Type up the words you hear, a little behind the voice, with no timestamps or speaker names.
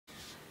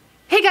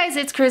Guys,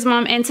 it's Cruise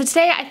Mom, and so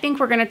today I think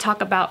we're going to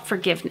talk about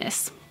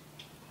forgiveness.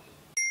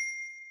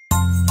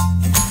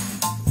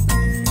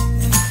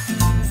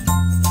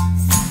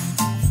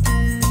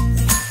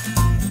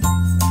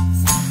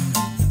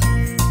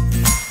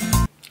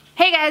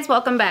 Hey guys,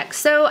 welcome back.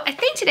 So I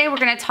think today we're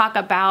going to talk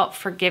about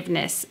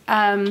forgiveness.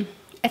 I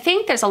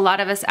think there's a lot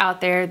of us out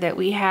there that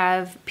we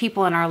have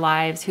people in our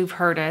lives who've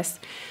hurt us,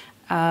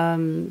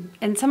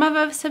 and some of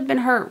us have been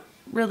hurt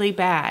really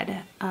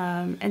bad,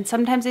 and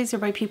sometimes these are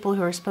by people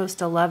who are supposed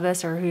to love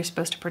us or who are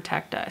supposed to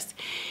protect us.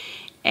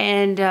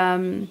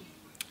 And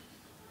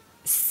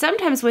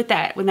sometimes with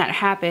that, when that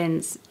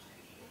happens,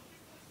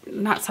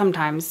 not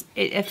sometimes,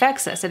 it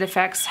affects us. It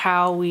affects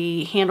how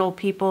we handle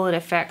people. It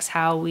affects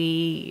how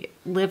we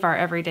live our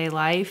everyday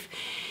life.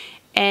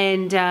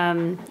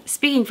 And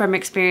speaking from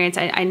experience,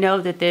 I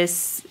know that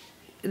this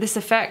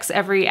affects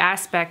every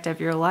aspect of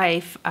your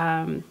life.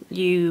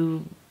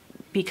 You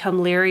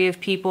become leery of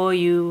people.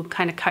 You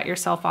kind of cut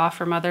yourself off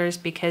from others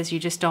because you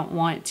just don't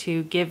want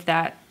to give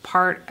that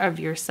part of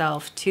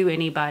yourself to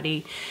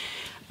anybody,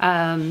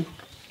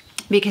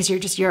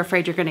 because you're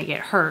afraid you're going to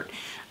get hurt.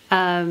 We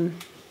have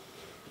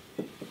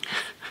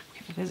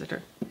a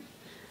visitor.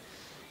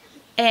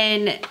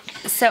 And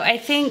so I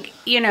think,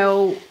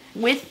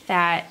 with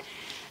that,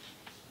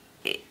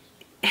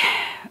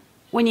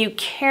 when you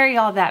carry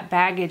all that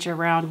baggage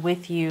around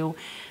with you,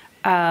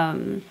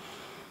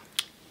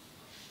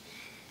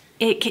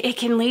 it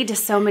can lead to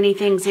so many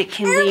things. It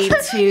can lead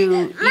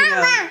to,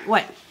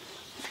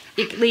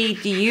 it can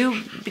lead to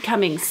you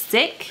becoming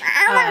sick,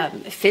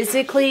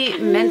 physically,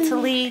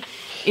 mentally,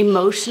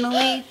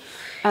 emotionally.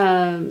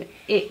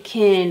 It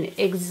can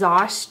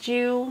exhaust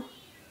you.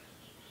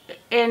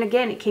 And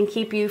again, it can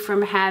keep you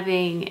from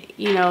having,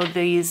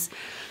 these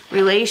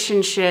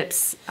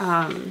relationships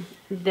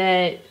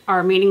that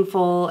are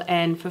meaningful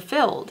and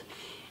fulfilled.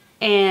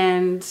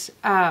 And,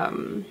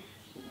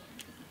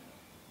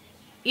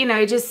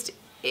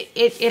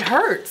 it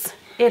hurts.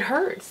 It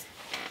hurts.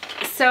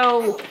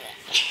 So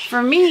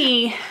for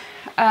me,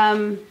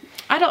 I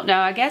don't know,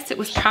 I guess it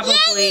was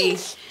probably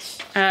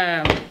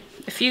a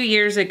few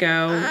years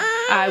ago,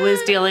 I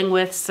was dealing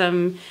with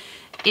some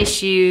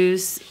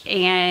issues,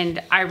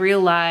 and I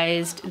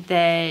realized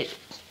that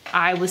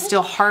I was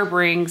still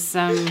harboring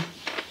some,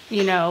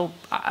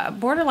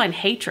 borderline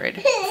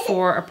hatred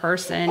for a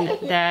person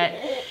that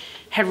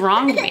had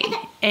wronged me.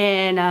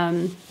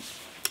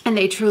 And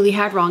they truly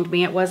had wronged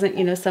me. It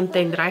wasn't,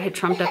 something that I had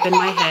trumped up in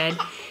my head.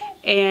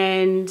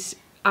 And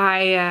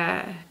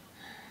I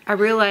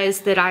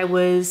realized that I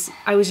was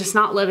just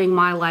not living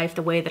my life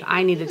the way that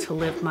I needed to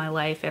live my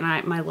life. And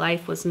my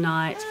life was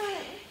not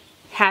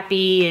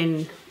happy,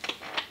 and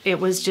it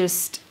was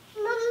just...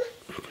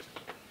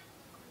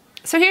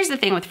 So here's the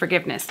thing with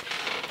forgiveness.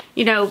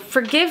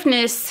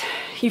 Forgiveness,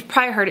 you've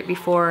probably heard it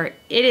before,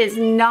 it is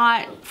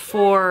not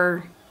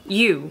for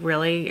you,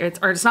 really.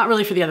 It's not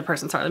really for the other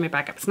person. Sorry, let me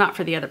back up. It's not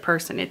for the other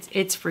person.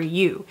 It's for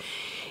you.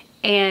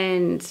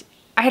 And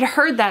I had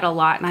heard that a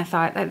lot, and I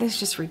thought, this is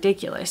just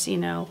ridiculous,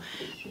 But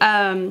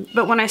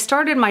when I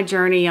started my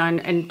journey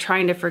and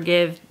trying to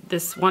forgive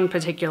this one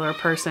particular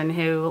person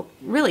who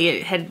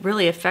it had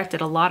really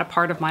affected a lot of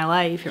part of my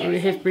life,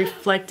 it had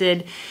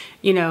reflected,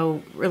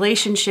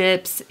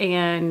 relationships,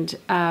 and,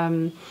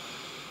 again,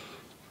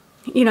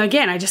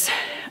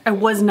 I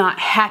was not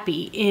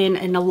happy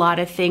in a lot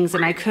of things,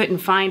 and I couldn't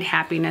find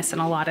happiness in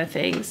a lot of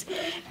things.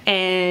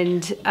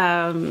 And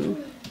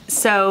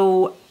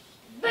so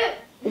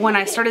when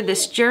I started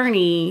this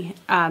journey,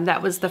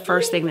 that was the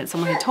first thing that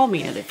someone had told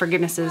me, that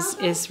forgiveness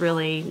is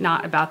really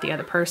not about the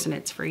other person,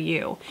 it's for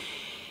you.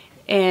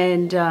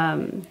 And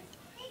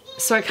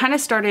so I kind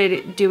of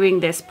started doing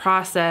this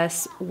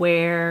process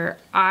where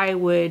I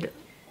would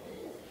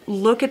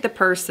look at the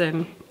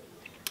person,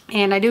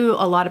 and I do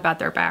a lot about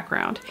their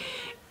background.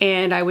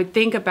 And I would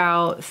think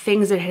about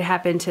things that had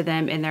happened to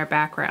them in their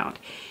background.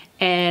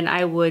 And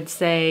I would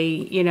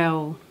say,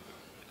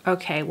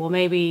 okay, well,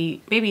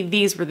 maybe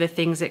these were the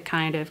things that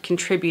kind of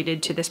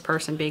contributed to this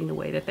person being the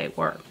way that they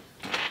were.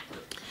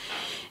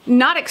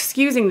 Not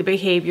excusing the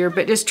behavior,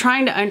 but just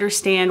trying to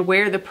understand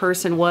where the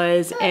person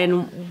was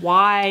and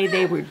why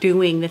they were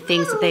doing the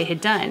things that they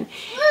had done.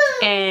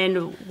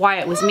 And why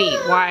it was me,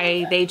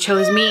 why they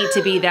chose me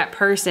to be that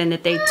person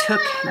that they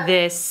took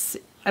this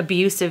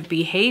abusive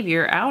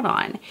behavior out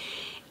on.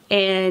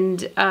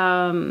 And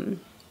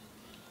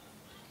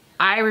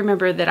I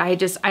remember that I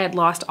had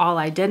lost all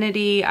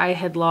identity. I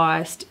had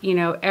lost,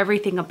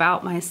 everything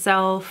about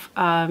myself,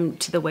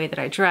 to the way that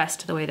I dressed,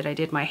 to the way that I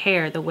did my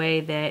hair, the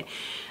way that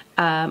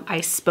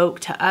I spoke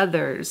to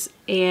others.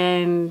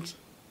 And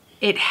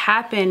it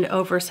happened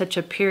over such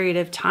a period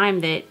of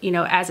time that,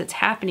 as it's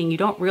happening, you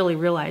don't really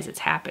realize it's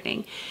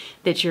happening,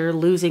 that you're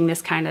losing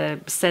this kind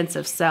of sense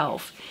of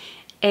self.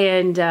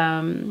 And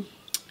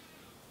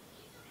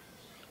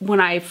when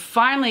I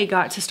finally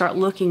got to start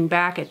looking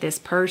back at this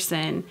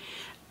person,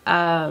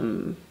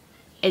 and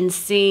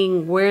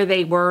seeing where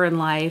they were in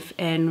life,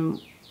 and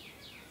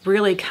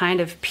really kind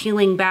of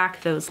peeling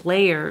back those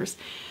layers,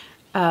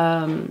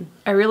 I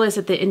realized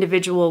that the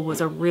individual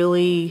was a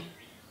really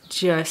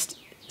just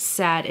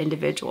sad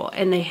individual,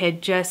 and they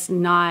had just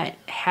not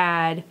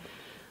had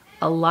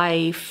a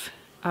life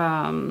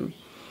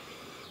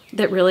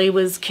that really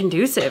was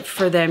conducive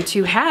for them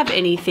to have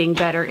anything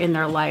better in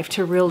their life,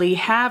 to really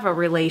have a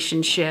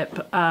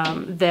relationship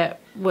that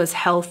was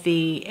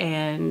healthy.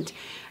 And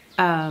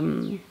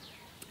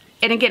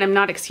again, I'm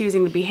not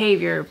excusing the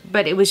behavior,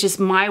 but it was just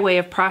my way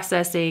of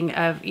processing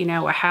of, you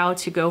know, how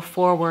to go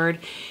forward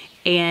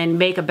and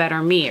make a better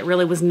me. It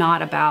really was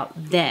not about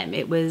them.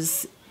 It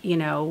was, you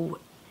know,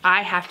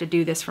 I have to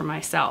do this for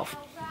myself.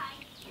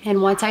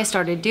 And once I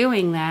started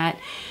doing that,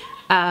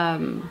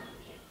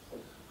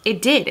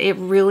 it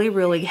really,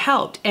 really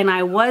helped. And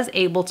I was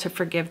able to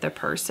forgive the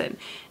person.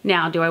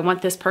 Now, do I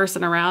want this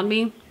person around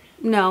me?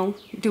 No.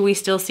 Do we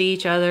still see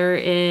each other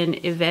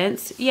in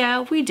events?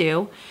 Yeah, we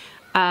do.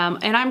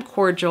 And I'm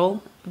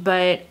cordial,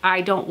 but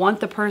I don't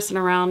want the person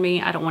around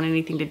me. I don't want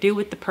anything to do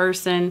with the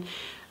person,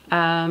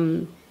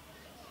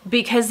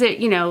 because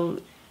you know,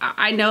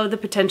 I know the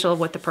potential of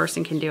what the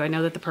person can do. I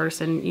know that the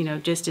person, you know,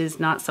 just is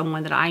not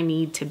someone that I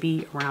need to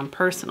be around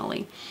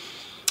personally.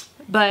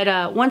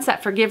 But once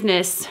that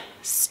forgiveness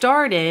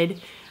started,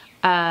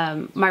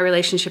 my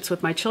relationships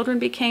with my children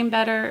became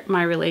better.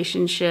 My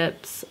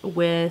relationships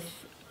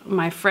with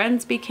my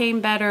friends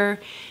became better.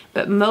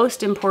 But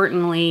most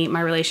importantly,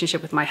 my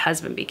relationship with my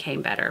husband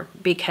became better,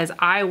 because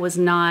I was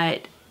not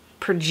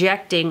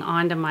projecting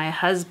onto my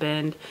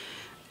husband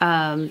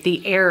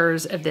the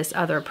errors of this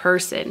other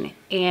person.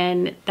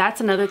 And that's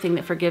another thing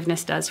that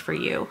forgiveness does for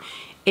you,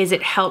 is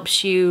it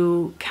helps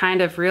you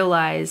kind of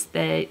realize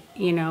that,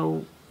 you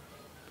know,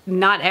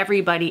 not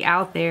everybody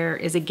out there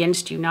is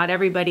against you. Not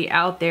everybody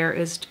out there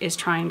is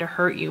trying to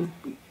hurt you.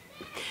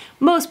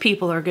 Most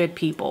people are good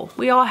people.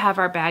 We all have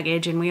our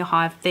baggage, and we all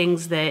have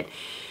things that,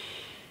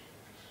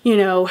 you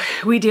know,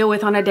 we deal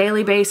with on a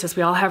daily basis.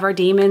 We all have our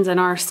demons and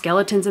our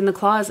skeletons in the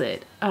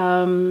closet.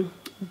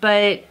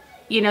 But,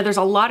 you know, there's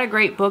a lot of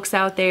great books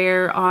out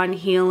there on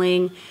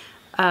healing.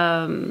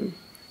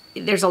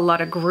 There's a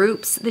lot of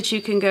groups that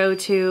you can go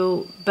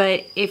to.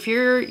 But if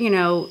you're, you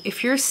know,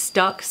 if you're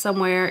stuck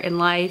somewhere in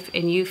life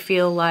and you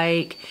feel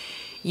like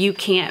you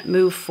can't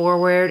move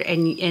forward,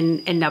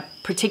 and a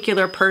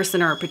particular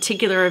person or a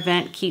particular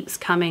event keeps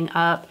coming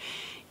up,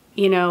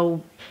 you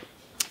know,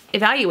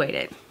 evaluate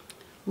it.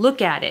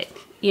 Look at it,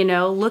 you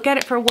know, look at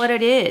it for what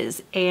it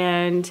is,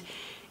 and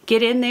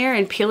get in there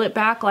and peel it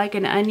back like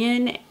an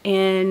onion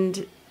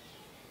and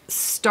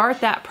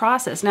start that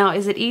process. Now,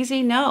 is it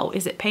easy? No.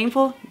 Is it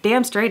painful?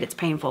 Damn straight it's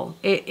painful.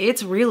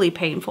 It's really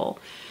painful,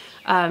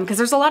 because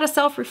there's a lot of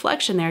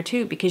self-reflection there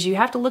too, because you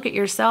have to look at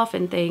yourself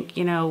and think,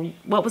 you know,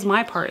 what was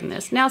my part in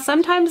this? Now,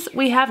 sometimes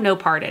we have no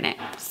part in it.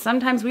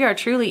 Sometimes we are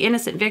truly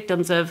innocent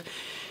victims of,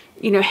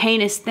 you know,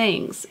 heinous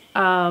things.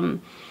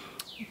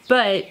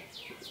 But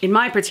in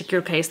my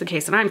particular case, the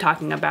case that I'm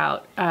talking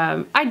about,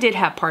 I did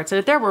have parts of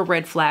it. There were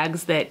red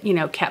flags that, you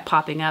know, kept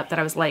popping up that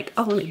I was like,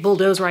 oh, let me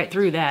bulldoze right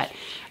through that.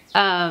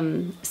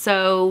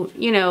 So,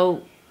 you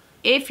know,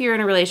 if you're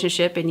in a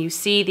relationship and you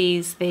see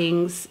these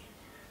things,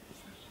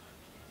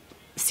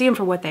 see them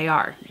for what they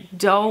are.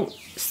 Don't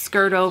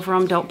skirt over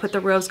them. Don't put the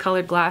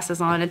rose-colored glasses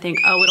on and think,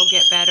 oh, it'll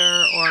get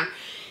better, or,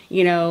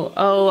 you know,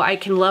 oh, I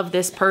can love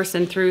this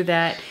person through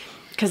that,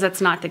 because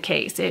that's not the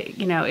case.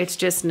 You know, it's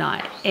just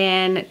not.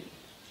 And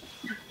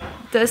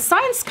the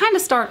signs kind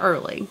of start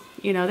early.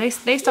 You know, they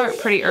start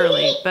pretty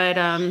early. But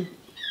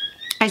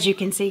as you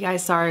can see,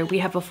 guys, sorry, we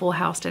have a full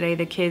house today.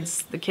 The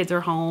kids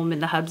are home,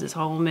 and the hubs is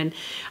home, and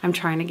I'm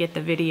trying to get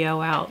the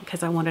video out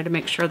because I wanted to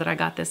make sure that I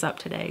got this up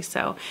today.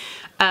 So,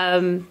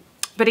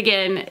 but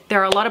again, there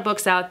are a lot of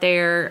books out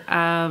there.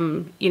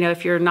 You know,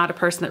 if you're not a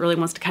person that really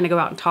wants to kind of go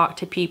out and talk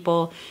to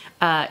people,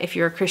 if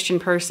you're a Christian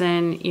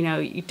person, you know,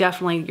 you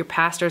definitely, your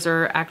pastors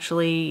are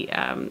actually,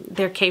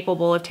 they're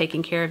capable of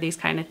taking care of these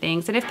kind of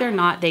things. And if they're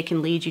not, they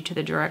can lead you to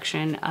the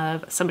direction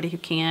of somebody who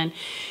can.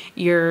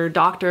 Your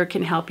doctor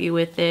can help you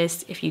with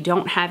this. If you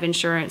don't have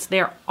insurance,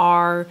 there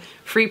are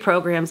free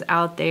programs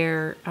out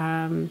there,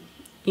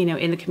 you know,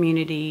 in the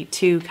community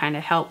to kind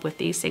of help with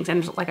these things.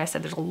 And like I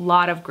said, there's a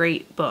lot of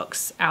great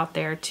books out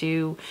there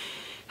to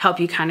help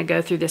you kind of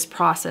go through this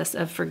process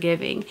of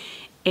forgiving.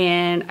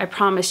 And I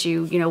promise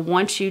you, you know,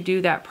 once you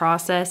do that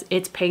process,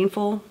 it's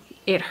painful,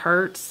 it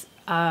hurts,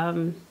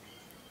 and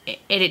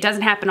it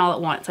doesn't happen all at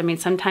once. I mean,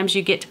 sometimes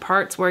you get to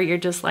parts where you're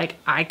just like,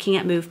 I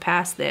can't move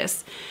past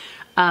this.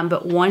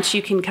 But once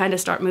you can kind of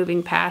start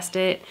moving past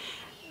it,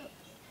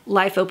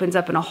 life opens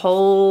up in a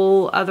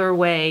whole other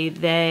way,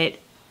 that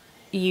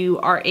you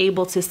are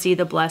able to see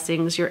the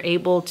blessings, you're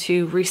able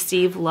to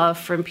receive love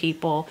from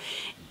people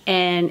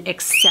and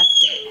accept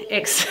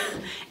it.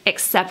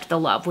 Accept the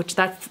love, which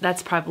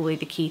that's probably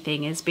the key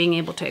thing, is being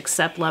able to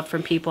accept love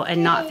from people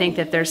and not think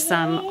that there's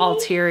some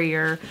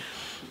ulterior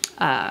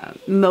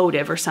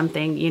motive or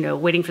something, you know,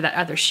 waiting for that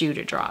other shoe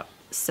to drop.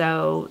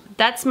 So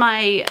that's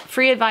my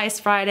free advice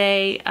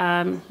Friday.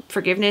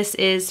 Forgiveness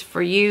is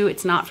for you.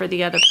 It's not for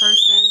the other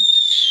person.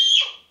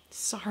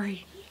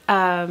 Sorry.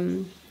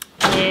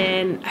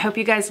 And I hope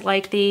you guys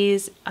like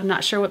these. I'm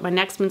not sure what my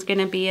next one's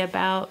gonna be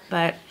about,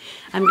 but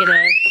I'm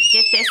gonna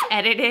get this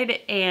edited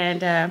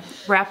and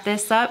wrap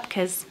this up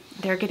because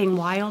they're getting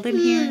wild in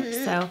here.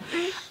 So,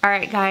 all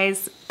right,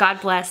 guys,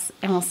 God bless,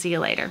 and we'll see you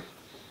later.